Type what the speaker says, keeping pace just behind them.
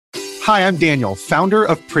Hi, I'm Daniel, founder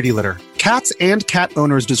of Pretty Litter. Cats and cat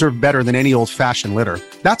owners deserve better than any old-fashioned litter.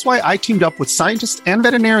 That's why I teamed up with scientists and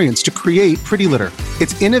veterinarians to create Pretty Litter.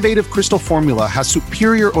 Its innovative crystal formula has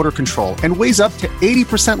superior odor control and weighs up to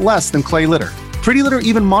 80% less than clay litter. Pretty Litter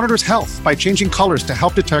even monitors health by changing colors to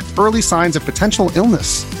help detect early signs of potential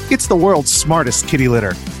illness. It's the world's smartest kitty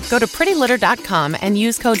litter. Go to prettylitter.com and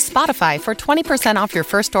use code SPOTIFY for 20% off your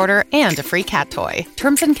first order and a free cat toy.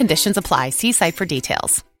 Terms and conditions apply. See site for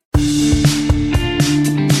details.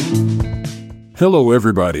 Hello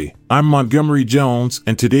everybody, I'm Montgomery Jones,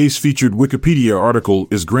 and today's featured Wikipedia article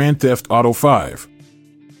is Grand Theft Auto V.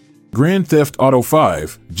 Grand Theft Auto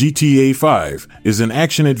V, GTA 5, is an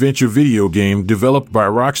action-adventure video game developed by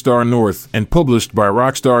Rockstar North and published by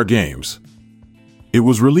Rockstar Games. It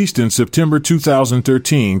was released in September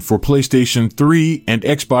 2013 for PlayStation 3 and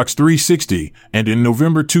Xbox 360, and in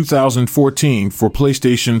November 2014 for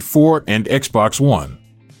PlayStation 4 and Xbox One.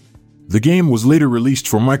 The game was later released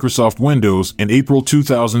for Microsoft Windows in April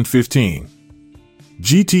 2015.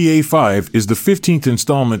 GTA 5 is the 15th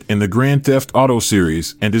installment in the Grand Theft Auto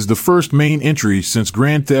series and is the first main entry since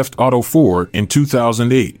Grand Theft Auto 4 in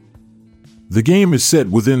 2008. The game is set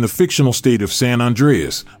within the fictional state of San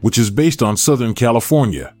Andreas, which is based on Southern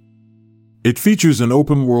California. It features an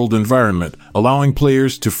open-world environment, allowing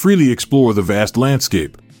players to freely explore the vast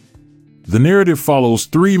landscape. The narrative follows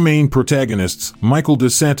three main protagonists, Michael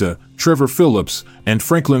DeSanta, Trevor Phillips, and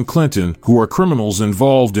Franklin Clinton, who are criminals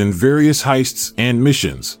involved in various heists and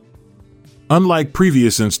missions. Unlike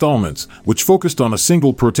previous installments, which focused on a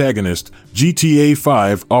single protagonist, GTA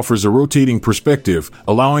 5 offers a rotating perspective,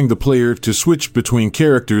 allowing the player to switch between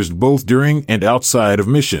characters both during and outside of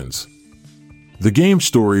missions. The game's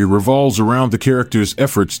story revolves around the characters'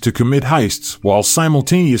 efforts to commit heists while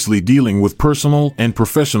simultaneously dealing with personal and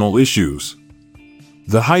professional issues.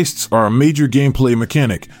 The heists are a major gameplay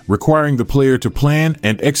mechanic, requiring the player to plan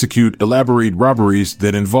and execute elaborate robberies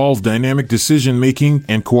that involve dynamic decision-making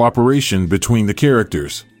and cooperation between the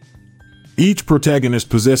characters. Each protagonist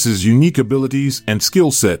possesses unique abilities and skill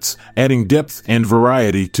sets, adding depth and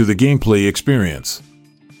variety to the gameplay experience.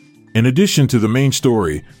 In addition to the main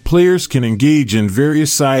story, players can engage in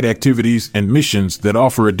various side activities and missions that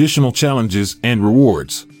offer additional challenges and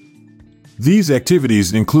rewards. These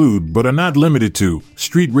activities include, but are not limited to,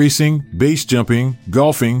 street racing, base jumping,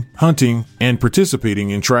 golfing, hunting, and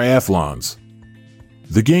participating in triathlons.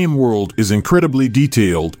 The game world is incredibly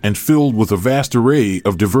detailed and filled with a vast array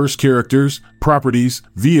of diverse characters, properties,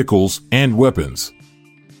 vehicles, and weapons.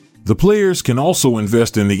 The players can also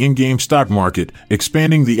invest in the in-game stock market,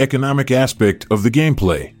 expanding the economic aspect of the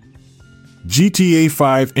gameplay. GTA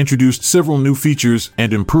 5 introduced several new features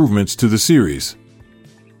and improvements to the series.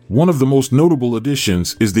 One of the most notable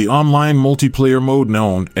additions is the online multiplayer mode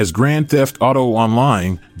known as Grand Theft Auto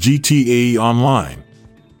Online, GTA Online.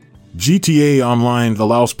 GTA Online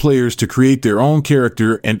allows players to create their own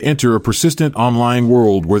character and enter a persistent online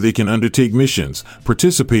world where they can undertake missions,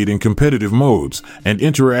 participate in competitive modes, and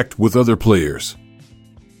interact with other players.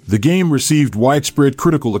 The game received widespread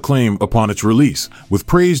critical acclaim upon its release, with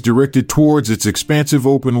praise directed towards its expansive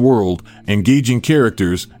open world, engaging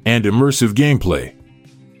characters, and immersive gameplay.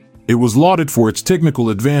 It was lauded for its technical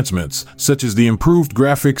advancements, such as the improved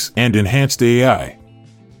graphics and enhanced AI.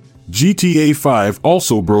 GTA 5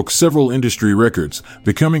 also broke several industry records,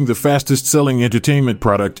 becoming the fastest-selling entertainment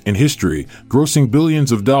product in history, grossing billions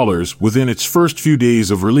of dollars within its first few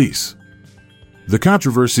days of release. The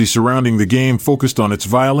controversy surrounding the game focused on its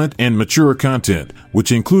violent and mature content,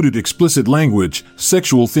 which included explicit language,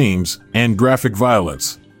 sexual themes, and graphic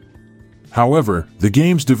violence. However, the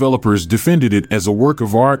game's developers defended it as a work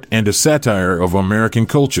of art and a satire of American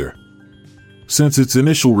culture. Since its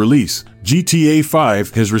initial release, GTA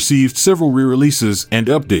 5 has received several re-releases and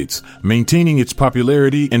updates, maintaining its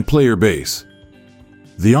popularity and player base.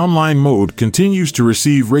 The online mode continues to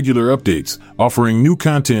receive regular updates, offering new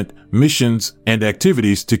content, missions, and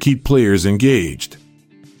activities to keep players engaged.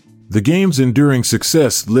 The game's enduring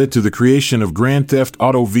success led to the creation of Grand Theft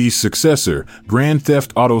Auto V's successor, Grand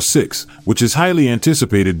Theft Auto 6, which is highly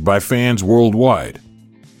anticipated by fans worldwide.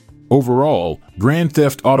 Overall, Grand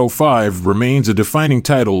Theft Auto V remains a defining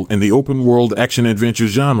title in the open-world action-adventure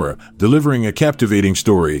genre, delivering a captivating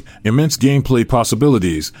story, immense gameplay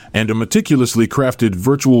possibilities, and a meticulously crafted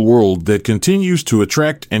virtual world that continues to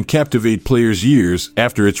attract and captivate players years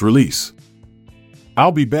after its release.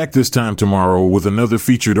 I'll be back this time tomorrow with another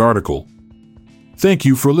featured article. Thank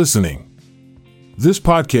you for listening. This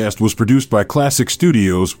podcast was produced by Classic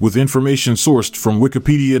Studios with information sourced from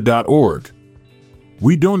Wikipedia.org.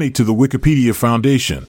 We donate to the Wikipedia Foundation.